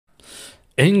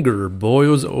Anger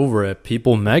boils over at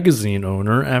People magazine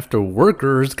owner after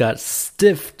workers got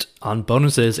stiffed on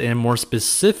bonuses, and more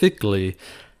specifically,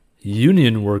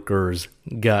 union workers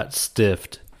got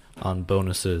stiffed on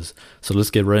bonuses. So let's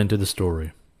get right into the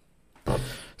story.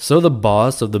 So the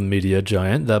boss of the media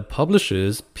giant that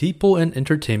publishes People and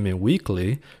Entertainment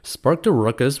Weekly sparked a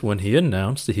ruckus when he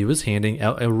announced that he was handing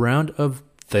out a round of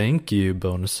thank you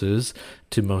bonuses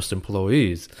to most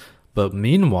employees. But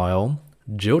meanwhile,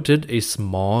 jilted a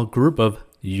small group of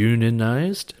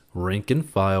unionized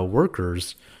rank-and-file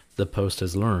workers, the Post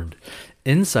has learned.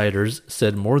 Insiders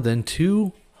said more than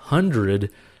 200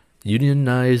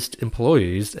 unionized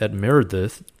employees at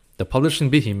Meredith, the publishing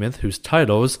behemoth whose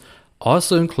titles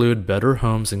also include Better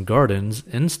Homes and Gardens,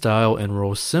 InStyle, and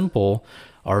Roll Simple,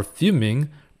 are fuming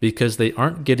because they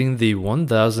aren't getting the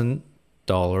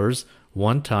 $1,000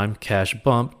 one-time cash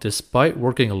bump despite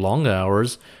working long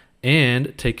hours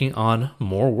and taking on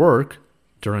more work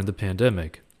during the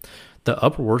pandemic. The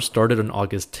uproar started on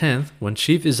August 10th when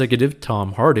Chief Executive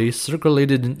Tom Hardy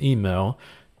circulated an email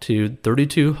to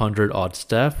 3,200-odd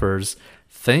staffers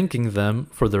thanking them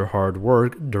for their hard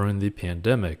work during the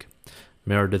pandemic.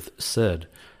 Meredith said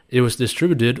it was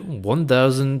distributed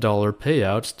 $1,000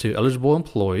 payouts to eligible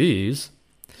employees,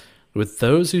 with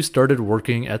those who started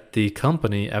working at the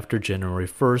company after January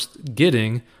 1st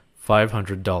getting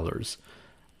 $500.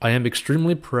 I am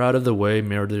extremely proud of the way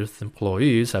Meredith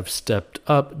employees have stepped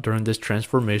up during this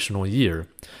transformational year,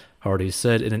 Hardy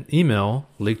said in an email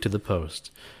leaked to the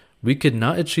Post. We could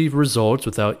not achieve results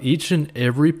without each and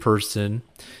every person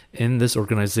in this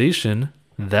organization.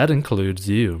 That includes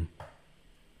you.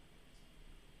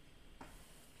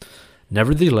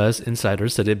 Nevertheless,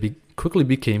 insiders said it quickly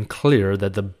became clear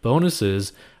that the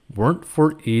bonuses weren't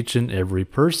for each and every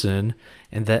person,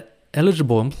 and that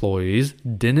eligible employees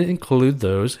didn't include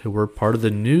those who were part of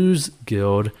the News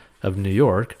Guild of New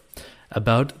York.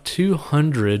 About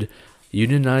 200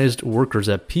 unionized workers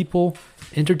at People,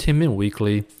 Entertainment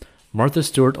Weekly, Martha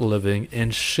Stewart Living,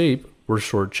 and Shape were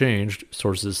shortchanged,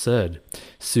 sources said.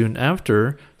 Soon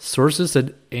after, sources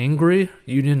said angry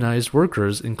unionized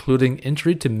workers, including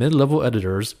entry to mid-level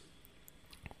editors,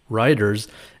 writers,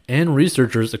 and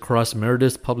researchers across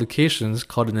Meredith's publications,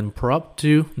 called an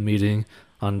impromptu meeting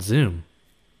on Zoom.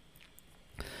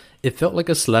 It felt like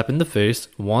a slap in the face,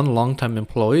 one longtime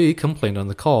employee complained on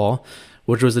the call,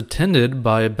 which was attended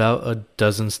by about a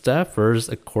dozen staffers,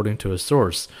 according to a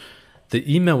source.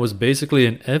 The email was basically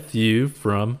an FU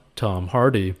from Tom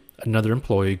Hardy, another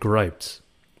employee griped.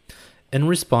 In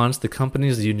response, the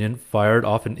company's union fired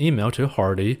off an email to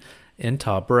Hardy and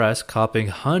top brass, copying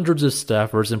hundreds of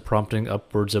staffers and prompting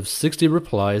upwards of 60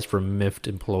 replies from miffed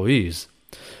employees.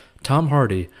 Tom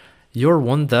Hardy, your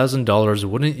 $1,000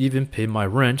 wouldn't even pay my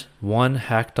rent, one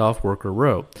hacked-off worker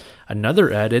wrote.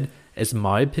 Another added, it's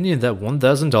my opinion that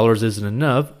 $1,000 isn't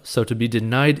enough, so to be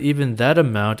denied even that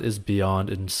amount is beyond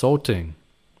insulting.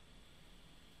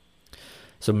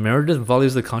 So Meredith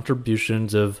values the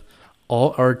contributions of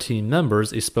all our team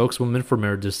members, a spokeswoman for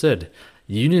Meredith said.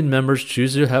 Union members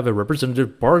choose to have a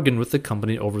representative bargain with the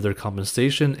company over their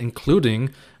compensation,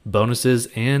 including bonuses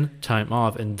and time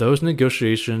off, and those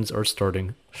negotiations are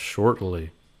starting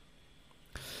shortly.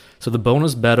 So the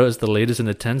bonus battle is the latest in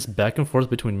a tense back and forth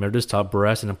between Meredith's top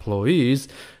brass and employees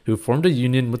who formed a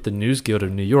union with the News Guild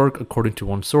of New York, according to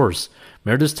one source.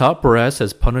 Meredith's top brass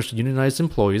has punished unionized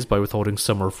employees by withholding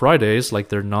summer Fridays like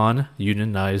their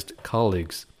non-unionized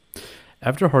colleagues.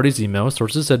 After Hardy's email,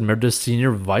 sources said Meredith's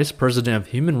senior vice president of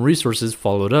human resources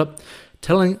followed up,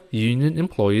 telling union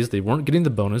employees they weren't getting the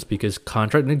bonus because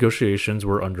contract negotiations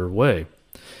were underway.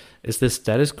 It's the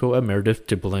status quo at Meredith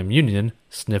to blame union,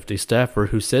 sniffed a staffer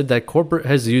who said that corporate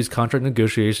has used contract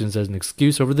negotiations as an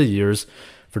excuse over the years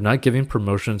for not giving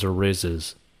promotions or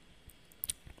raises.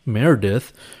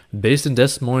 Meredith, based in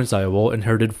Des Moines, Iowa,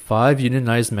 inherited 5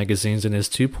 unionized magazines in his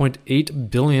 $2.8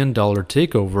 billion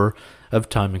takeover of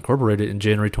Time Incorporated in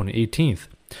January 2018.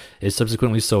 It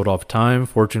subsequently sold off Time,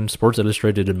 Fortune, Sports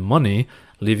Illustrated, and Money,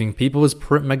 leaving People's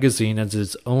print magazine as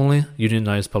its only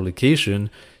unionized publication.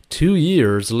 2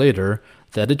 years later,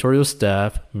 the editorial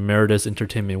staff, Meredith's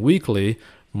Entertainment Weekly,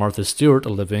 Martha Stewart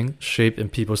Living, Shape,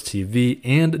 and People's TV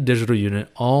and digital unit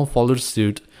all followed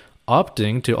suit,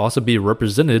 opting to also be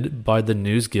represented by the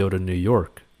News Guild of New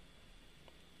York.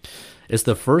 It's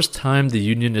the first time the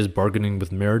union is bargaining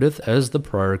with Meredith, as the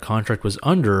prior contract was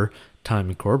under Time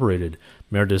Incorporated.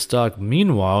 Meredith's stock,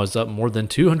 meanwhile, is up more than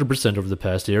 200% over the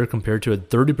past year, compared to a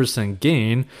 30%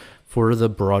 gain for the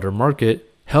broader market,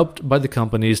 helped by the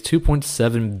company's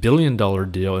 $2.7 billion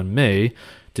deal in May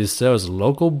to sell its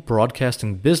local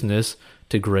broadcasting business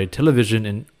to Gray Television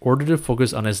in order to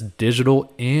focus on its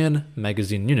digital and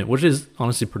magazine unit, which is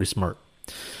honestly pretty smart.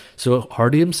 So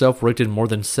Hardy himself raked in more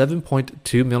than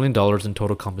 $7.2 million in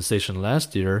total compensation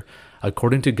last year,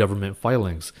 according to government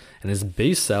filings, and his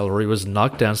base salary was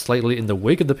knocked down slightly in the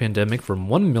wake of the pandemic from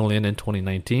 $1 million in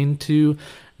 2019 to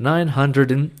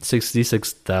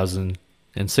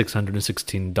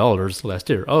 $966,616 last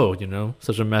year. Oh,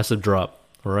 such a massive drop,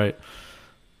 right?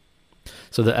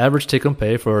 So the average take-home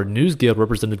pay for a News Guild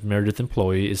represented Meredith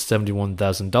employee is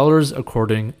 $71,000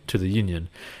 according to the union.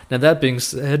 Now that being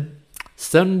said,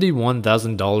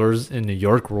 $71,000 in New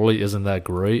York really isn't that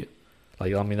great.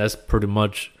 That's pretty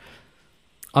much,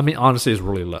 honestly, it's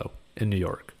really low in New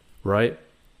York, right?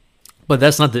 But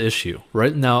that's not the issue,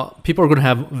 right? Now, people are going to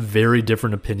have very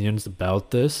different opinions about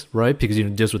this, right? Because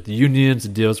it deals with the unions,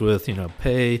 it deals with,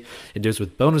 pay, it deals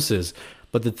with bonuses.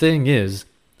 But the thing is,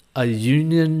 a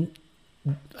union's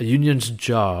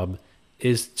job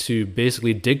is to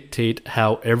basically dictate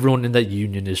how everyone in that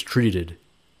union is treated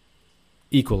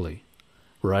equally,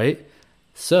 right?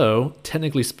 So,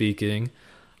 technically speaking,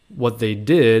 what they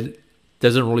did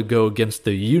doesn't really go against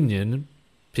the union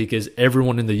because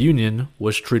everyone in the union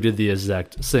was treated the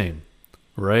exact same,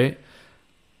 right?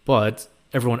 But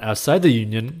everyone outside the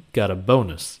union got a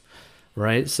bonus,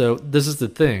 right? So this is the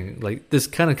thing. This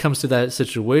kind of comes to that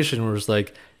situation where it's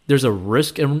there's a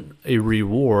risk and a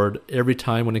reward every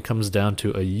time when it comes down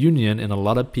to a union, and a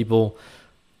lot of people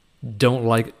don't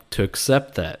like to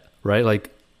accept that, right?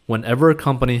 Whenever a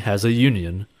company has a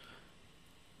union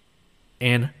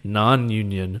and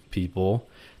non-union people,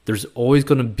 there's always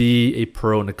going to be a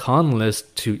pro and a con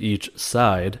list to each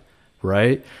side,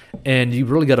 right? And you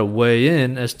really got to weigh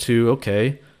in as to,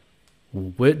 okay,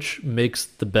 which makes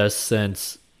the best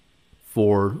sense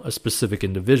for a specific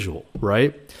individual,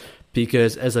 right?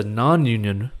 Because as a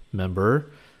non-union member,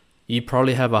 you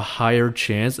probably have a higher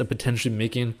chance of potentially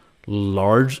making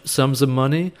large sums of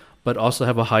money, but also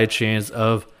have a high chance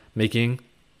of making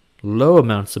low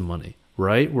amounts of money,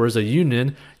 right? Whereas a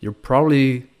union, you're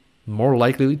probably more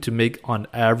likely to make on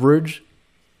average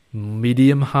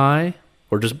medium high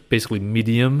or just basically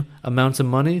medium amounts of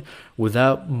money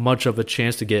without much of a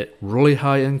chance to get really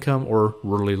high income or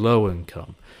really low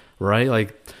income, right?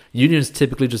 Unions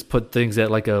typically just put things at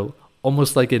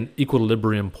almost like an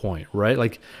equilibrium point,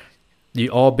 right? You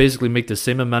all basically make the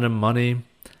same amount of money.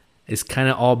 It's kind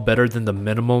of all better than the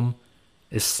minimum.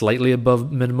 It's slightly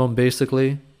above minimum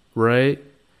basically, right?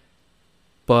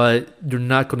 But you're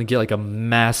not going to get a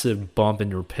massive bump in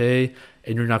your pay,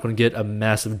 and you're not going to get a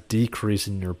massive decrease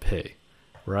in your pay,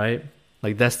 right?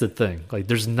 That's the thing.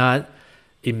 There's not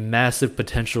a massive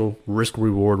potential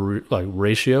risk-reward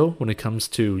ratio when it comes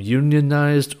to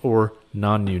unionized or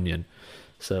non-union.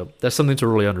 So that's something to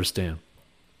really understand.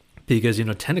 Because,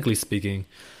 technically speaking,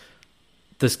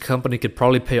 this company could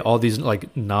probably pay all these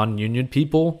non-union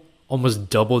people almost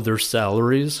double their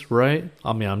salaries, right?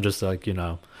 I'm just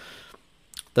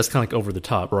that's kind of over the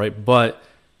top, right? But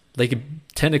they could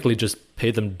technically just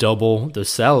pay them double the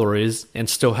salaries and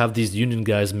still have these union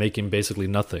guys making basically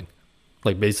nothing.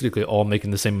 Basically all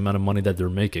making the same amount of money that they're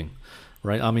making,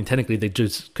 right? Technically they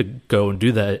just could go and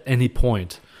do that at any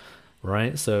point,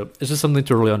 right? So it's just something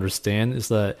to really understand is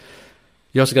that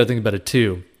you also got to think about it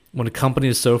too. When a company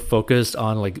is so focused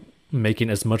on making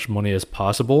as much money as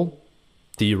possible,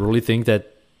 do you really think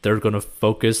that they're going to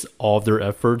focus all of their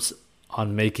efforts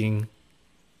on making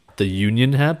the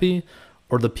union happy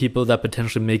or the people that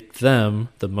potentially make them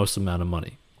the most amount of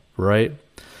money, right?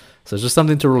 So it's just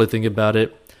something to really think about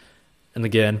it. And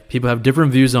again, people have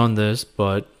different views on this,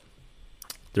 but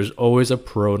there's always a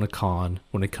pro and a con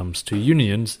when it comes to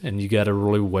unions, and you got to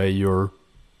really weigh your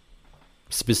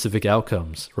specific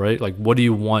outcomes, right? What do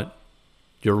you want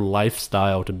your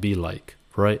lifestyle to be like,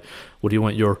 right? What do you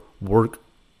want your work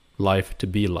life to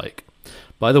be like?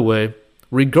 By the way,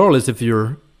 regardless if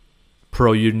you're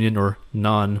pro-union or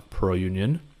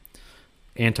non-pro-union,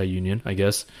 anti-union, I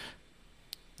guess,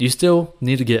 you still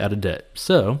need to get out of debt.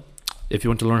 So, if you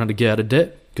want to learn how to get out of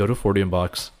debt, go to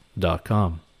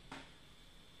 40inbox.com.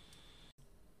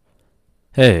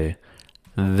 Hey,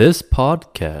 this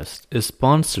podcast is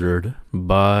sponsored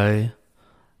by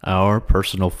our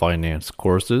personal finance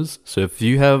courses. So if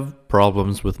you have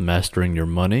problems with mastering your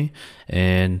money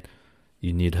and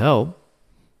you need help,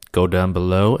 go down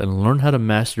below and learn how to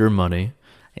master your money.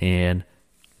 And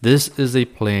this is a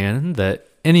plan that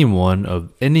anyone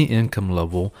of any income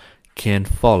level can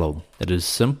follow. It is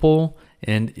simple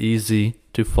and easy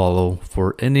to follow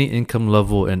for any income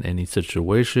level and any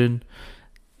situation,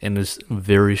 and is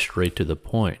very straight to the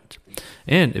point.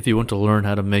 And if you want to learn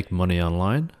how to make money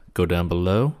online, go down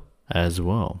below as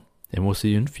well. and we'll see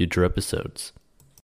you in future episodes.